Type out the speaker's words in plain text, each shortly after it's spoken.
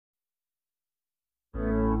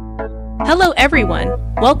Hello everyone,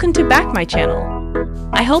 welcome to back my channel.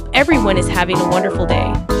 I hope everyone is having a wonderful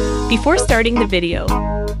day. Before starting the video,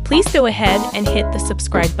 please go ahead and hit the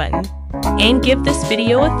subscribe button and give this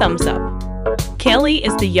video a thumbs up. Kylie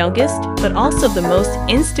is the youngest but also the most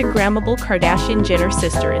Instagrammable Kardashian-Jenner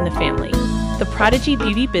sister in the family. The prodigy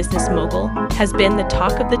beauty business mogul has been the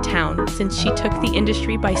talk of the town since she took the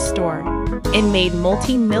industry by storm and made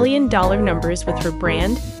multi-million-dollar numbers with her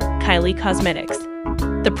brand, Kylie Cosmetics.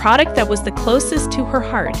 The product that was the closest to her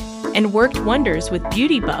heart and worked wonders with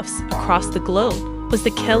beauty buffs across the globe was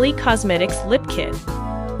the Kylie Cosmetics Lip Kit,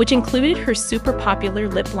 which included her super popular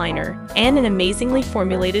lip liner and an amazingly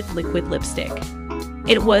formulated liquid lipstick.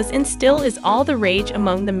 It was and still is all the rage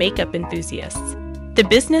among the makeup enthusiasts. The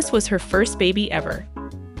business was her first baby ever.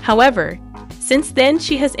 However, since then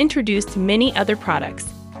she has introduced many other products.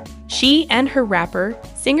 She and her rapper,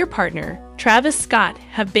 singer partner, Travis Scott,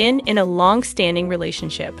 have been in a long-standing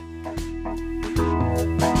relationship.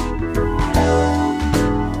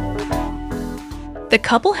 The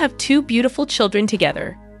couple have two beautiful children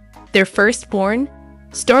together. Their firstborn,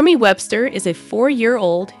 Stormi Webster, is a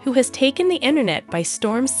 4-year-old who has taken the internet by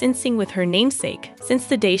storm since with her namesake since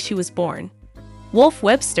the day she was born. Wolf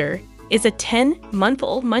Webster is a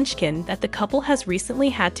 10-month-old munchkin that the couple has recently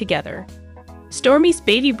had together. Stormi's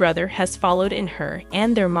baby brother has followed in her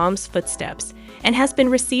and their mom's footsteps and has been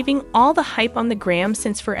receiving all the hype on the gram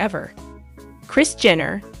since forever. Kris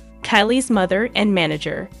Jenner, Kylie's mother and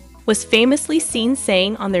manager, was famously seen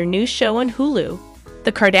saying on their new show on Hulu,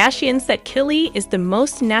 The Kardashians, that Kylie is the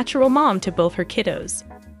most natural mom to both her kiddos.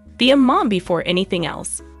 Be a mom before anything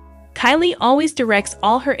else. Kylie always directs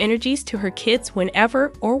all her energies to her kids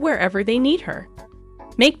whenever or wherever they need her.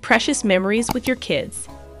 Make precious memories with your kids.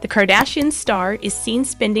 The Kardashian star is seen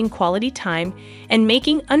spending quality time and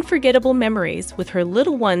making unforgettable memories with her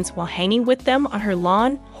little ones while hanging with them on her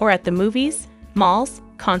lawn or at the movies, malls,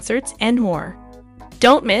 concerts, and more.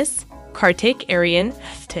 Don't miss Kartik Aaryan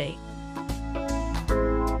Day.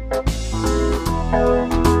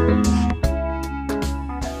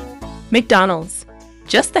 McDonald's.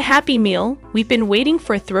 Just the happy meal we've been waiting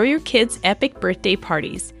for. Throw your kids epic birthday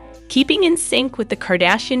parties. Keeping in sync with the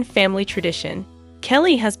Kardashian family tradition,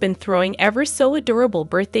 Kylie has been throwing ever so adorable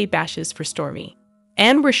birthday bashes for Stormi.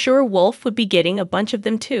 And we're sure Wolf would be getting a bunch of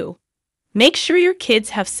them too. Make sure your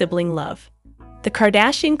kids have sibling love. The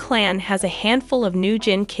Kardashian clan has a handful of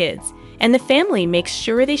new-gen kids, and the family makes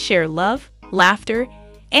sure they share love, laughter,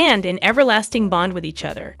 and an everlasting bond with each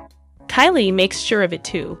other. Kylie makes sure of it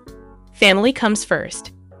too. Family comes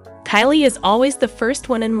first. Kylie is always the first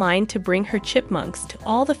one in line to bring her chipmunks to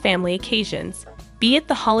all the family occasions, be it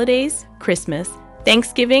the holidays, Christmas,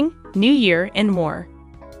 Thanksgiving, New Year, and more.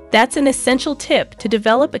 That's an essential tip to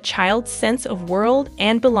develop a child's sense of world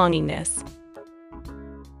and belongingness.